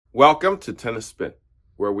Welcome to Tennis Spin,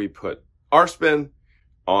 where we put our spin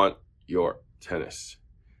on your tennis.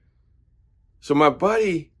 So my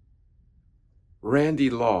buddy, Randy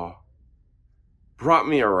Law, brought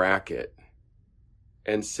me a racket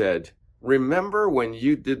and said, remember when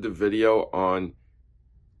you did the video on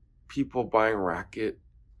people buying racket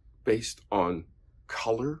based on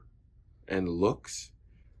color and looks?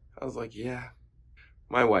 I was like, yeah,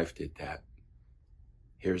 my wife did that.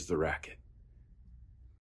 Here's the racket.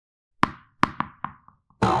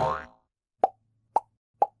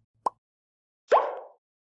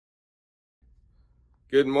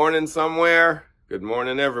 Good morning somewhere. Good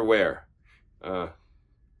morning everywhere.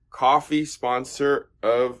 Coffee sponsor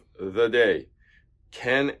of the day,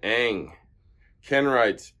 Ken Ang. Ken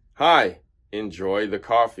writes, hi, enjoy the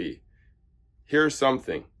coffee. Here's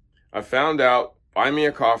something. I found out Buy Me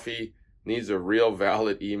a Coffee needs a real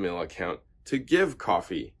valid email account to give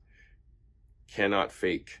coffee. Cannot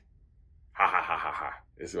fake. Ha ha ha ha ha,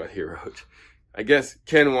 is what he wrote. I guess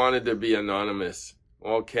Ken wanted to be anonymous.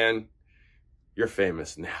 Well, Ken, you're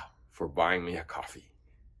famous now for buying me a coffee.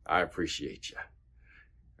 I appreciate you.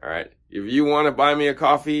 All right. If you want to buy me a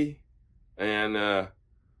coffee and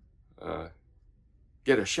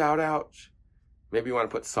get a shout out, maybe you want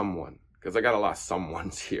to put someone, because I got a lot of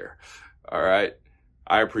someones here. All right.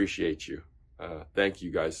 I appreciate you. Thank you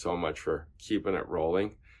guys so much for keeping it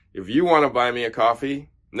rolling. If you want to buy me a coffee,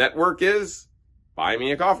 network is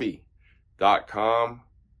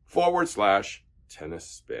buymeacoffee.com/tennis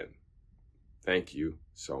spin. Thank you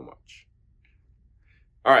so much.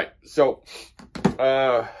 All right, so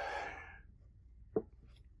my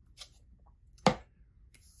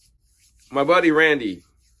buddy Randy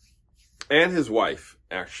and his wife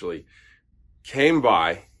actually came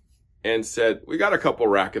by and said, we got a couple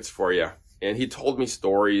rackets for you. And he told me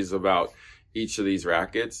stories about each of these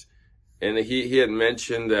rackets. And he had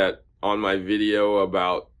mentioned that on my video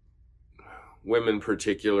about women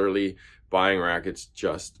particularly buying rackets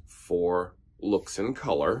just for looks and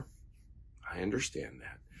color. I understand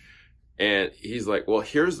that. And he's like, well,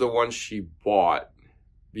 here's the one she bought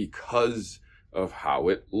because of how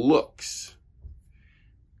it looks.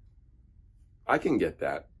 I can get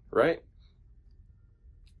that, right?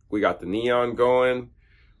 We got the neon going.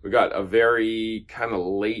 We got a very kind of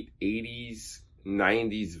late 80s,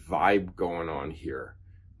 90s vibe going on here.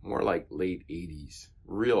 More like late 80s,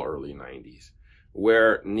 real early 90s,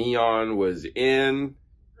 where neon was in,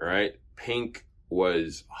 right? Pink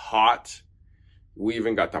was hot. We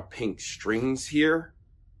even got the pink strings here.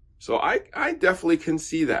 So I definitely can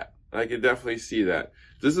see that. I could definitely see that.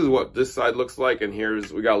 This is what this side looks like. And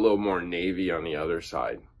we got a little more navy on the other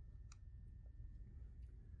side.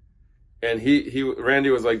 And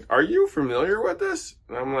Randy was like, are you familiar with this?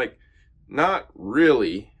 And I'm like, not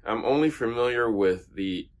really. I'm only familiar with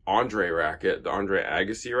the Andre racket, the Andre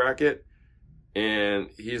Agassi racket.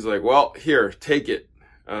 And he's like, well, here, take it.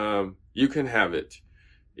 You can have it.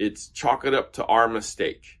 It's chalk it up to our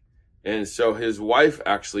mistake. And so his wife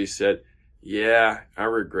actually said, yeah, I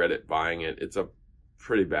regret it buying it. It's a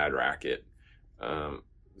pretty bad racket.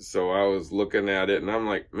 So I was looking at it and I'm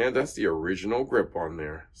like, man, that's the original grip on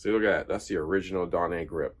there. See, look at that. That's the original Donnay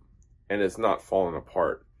grip. And it's not falling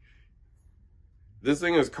apart. This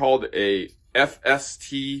thing is called a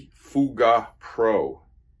FST Fuga Pro.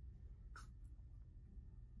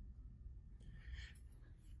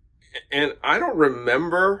 And I don't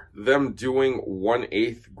remember them doing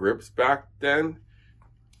 1/8 grips back then.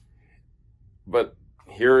 But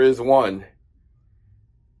here is one.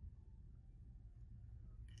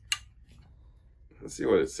 Let's see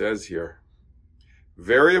what it says here.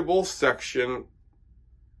 Variable section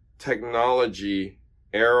technology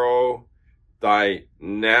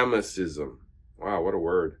aerodynamicism. Wow, what a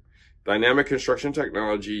word. Dynamic construction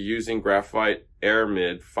technology using graphite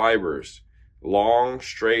aramid fibers. Long,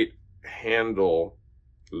 straight handle,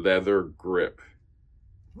 leather grip.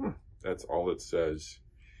 That's all it says.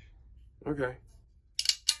 Okay.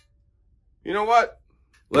 You know what?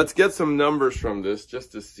 Let's get some numbers from this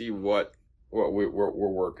just to see what we're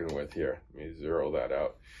working with here. Let me zero that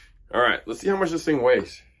out. All right, let's see how much this thing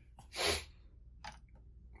weighs.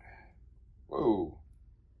 Whoa.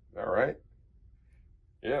 All right.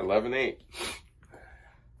 Yeah, 11.8.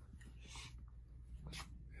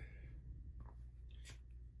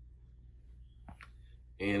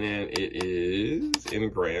 And then it is in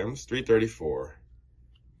grams, 334.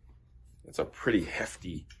 That's a pretty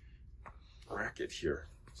hefty racket here.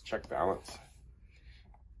 Let's check balance.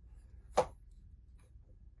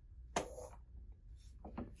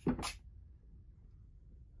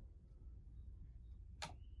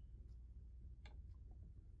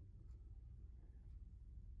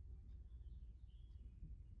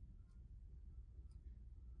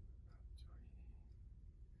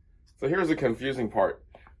 So here's the confusing part.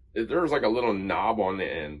 There's like a little knob on the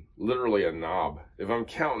end, literally a knob. If I'm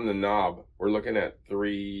counting the knob, we're looking at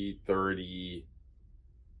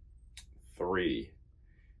 333.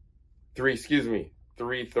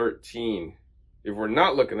 313. If we're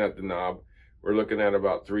not looking at the knob, we're looking at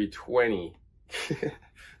about 320.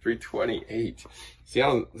 328. See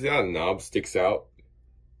how the knob sticks out?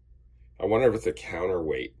 I wonder if it's a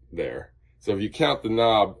counterweight there. So if you count the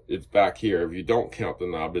knob, it's back here. If you don't count the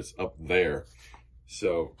knob, it's up there.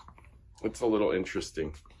 So it's a little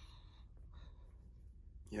interesting.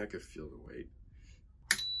 Yeah, I could feel the weight.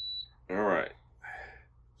 All right.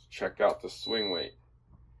 Let's check out the swing weight.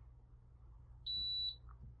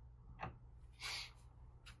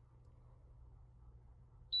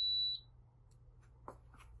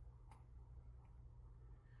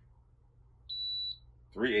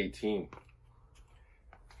 $318.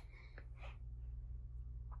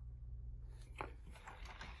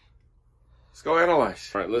 Let's go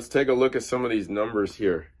analyze. All right, let's take a look at some of these numbers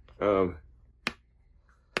here.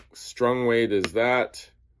 Strung weight is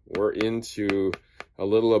that. We're into a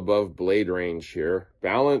little above blade range here.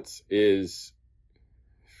 Balance is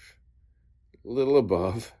a little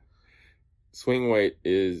above. Swing weight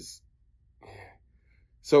is,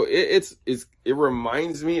 so it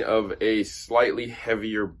reminds me of a slightly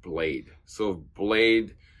heavier blade. So if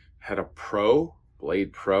blade had a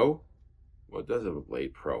blade pro, well, it does have a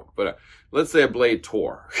blade pro, but let's say a blade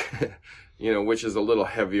tour, you know, which is a little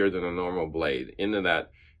heavier than a normal blade, into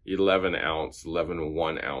that 11 ounce,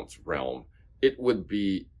 11.1 ounce realm, it would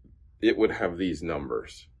have these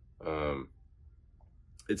numbers.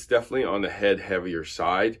 It's definitely on the head heavier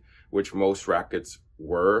side, which most rackets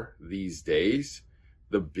were these days.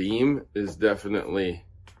 The beam is definitely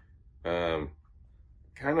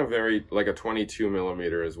kind of very, like a 22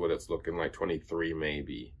 millimeter is what it's looking like. 23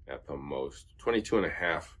 maybe at the most.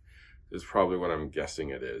 22.5 is probably what I'm guessing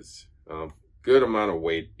it is. Good amount of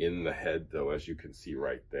weight in the head though, as you can see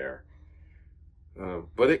right there.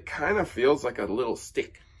 But it kind of feels like a little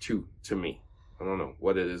stick to me. I don't know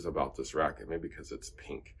what it is about this racket. Maybe because it's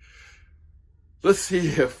pink. Let's see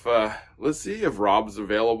if Rob's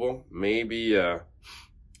available. Maybe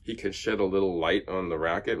he can shed a little light on the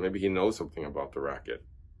racket. Maybe he knows something about the racket.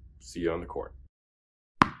 See you on the court.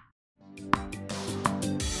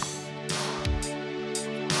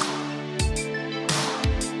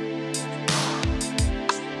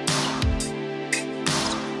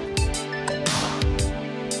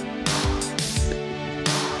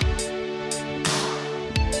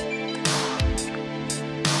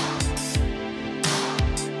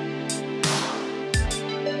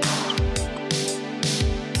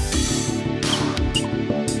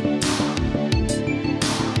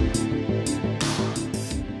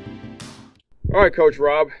 All right, Coach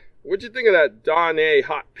Rob, what'd you think of that Donnay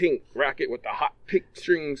hot pink racket with the hot pink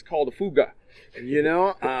strings called a Fuga? You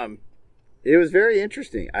know, it was very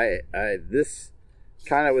interesting. This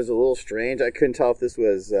kind of was a little strange. I couldn't tell if this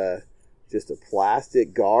was just a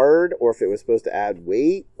plastic guard or if it was supposed to add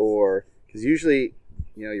weight, or because usually,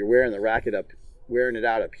 you know, you're wearing the racket wearing it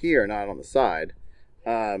out up here, not on the side.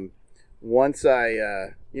 Once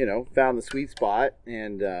I, you know, found the sweet spot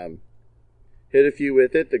and hit a few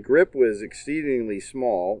with it. The grip was exceedingly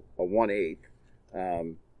small, a 1/8.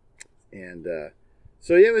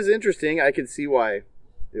 So yeah, it was interesting. I could see why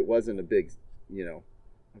it wasn't a big, you know,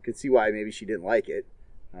 I could see why maybe she didn't like it,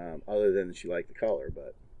 other than she liked the color,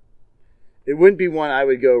 but it wouldn't be one I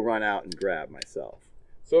would go run out and grab myself.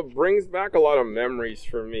 So it brings back a lot of memories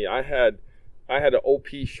for me. I had an OP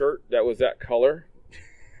shirt that was that color.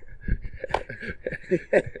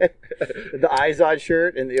 The Izod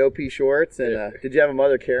shirt and the OP shorts, and did you have a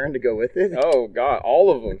Mother Karen to go with it? Oh God, all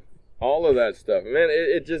of them, all of that stuff, man.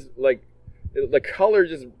 It just like the color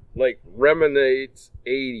just like reminisces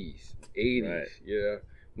 80s, Right. yeah,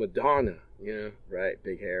 Madonna, yeah, Right,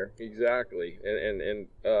 big hair, exactly, and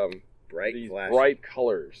bright, these flashy. bright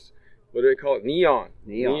colors. What do they call it? Neon.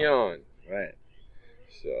 Right.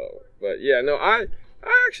 So, but yeah, no, I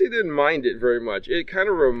actually didn't mind it very much. It kind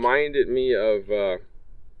of reminded me of, it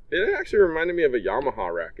actually reminded me of a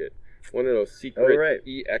Yamaha racket. One of those secret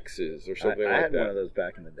EXs or something like that. I had one of those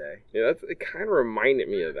back in the day. Yeah, it kind of reminded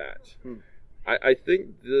me of that. I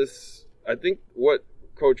think what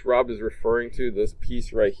Coach Rob is referring to, this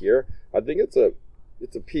piece right here, I think it's a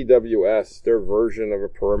PWS, their version of a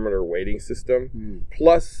perimeter weighting system.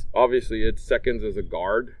 Plus, obviously, it seconds as a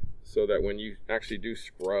guard, so that when you actually do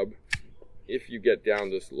scrub, if you get down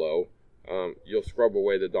this low, you'll scrub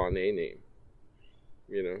away the Donnay name.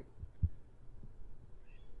 You know?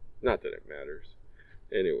 Not that it matters.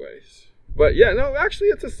 Anyways. But yeah, no, actually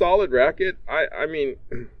it's a solid racket. I mean,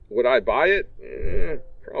 Would I buy it?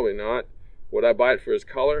 Probably not. Would I buy it for his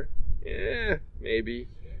color? Maybe.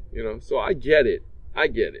 You know, so I get it. I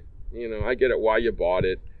get it. You know, I get it why you bought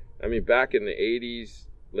it. I mean, back in the 80s,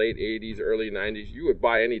 late 80s, early 90s, you would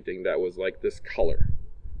buy anything that was like this color.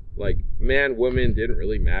 Like, man, woman, didn't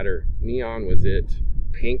really matter. Neon was it.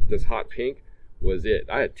 Pink, this hot pink was it.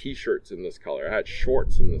 I had t-shirts in this color. I had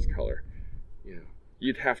shorts in this color. You know,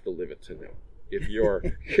 you'd have to live it to know if you're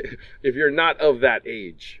if you're not of that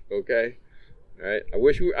age, okay? All right. I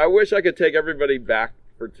wish I could take everybody back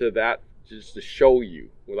to that, just to show you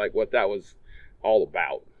like what that was all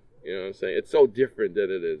about. You know what I'm saying? It's so different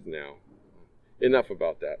than it is now. Enough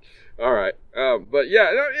about that. All right. But yeah,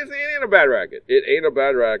 it ain't a bad racket. It ain't a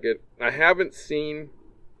bad racket. I haven't seen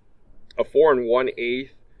a 4 1/8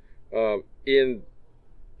 in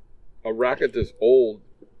a racket this old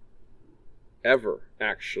ever,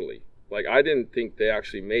 actually. Like, I didn't think they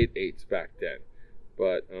actually made 8s back then.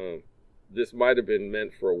 But this might have been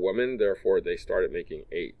meant for a woman, therefore they started making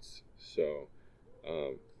 8s. So,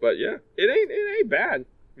 but yeah, it ain't bad.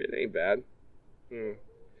 It ain't bad.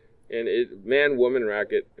 And man, woman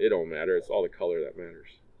racket, it don't matter. It's all the color that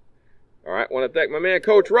matters. All right, want to thank my man,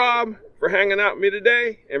 Coach Rob, for hanging out with me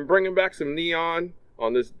today and bringing back some neon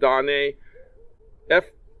on this Donnay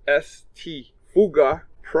FST Fuga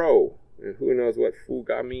Pro. And who knows what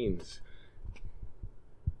Fuga means.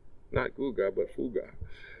 Not Guga, but Fuga.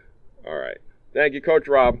 All right. Thank you, Coach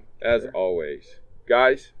Rob, as always.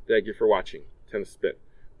 Guys, thank you for watching Tennis Spin,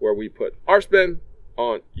 where we put our spin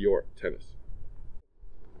on your tennis.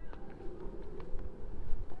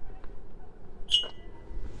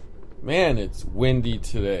 Man, it's windy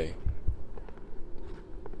today.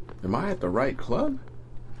 Am I at the right club?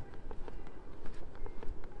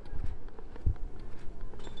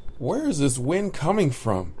 Where is this wind coming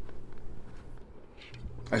from?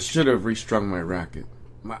 I should have restrung my racket.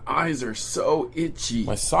 My eyes are so itchy.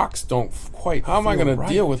 My socks don't quite. How am I going to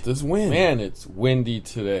deal with this wind? Man, it's windy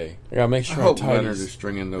today. I got to make sure I I'm hope tight. Leonard is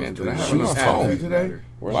stringing those. Man, did I have shoes enough tight coffee today?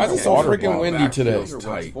 Why is it so freaking windy today?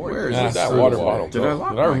 Tight. Where is That that water bottle? Did I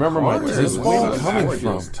lock Did I remember my? car? Where's this wind coming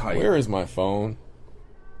feels from? tight. Where is my phone?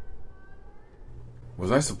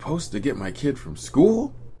 Was I supposed to get my kid from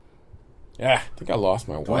school? Yeah, I think I lost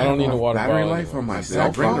my water. Do I don't need a enough water battery bottle. life anyway. on my Did cell I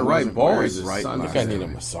phone? bring the right balls balls? right. I think I need a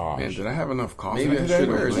massage. Man, did I have enough coffee Maybe I today? should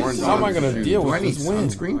Where is have. this? How am I going to deal with Do I need this wind?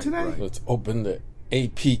 sunscreen today? Let's open the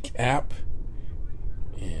APEAK app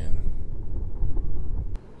and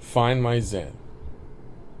find my Zen.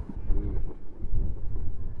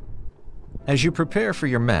 As you prepare for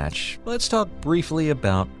your match, let's talk briefly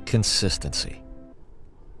about consistency.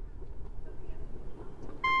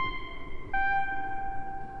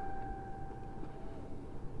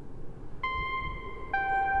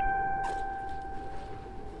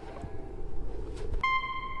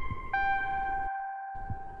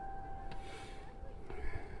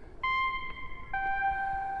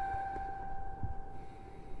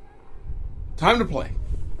 Time to play.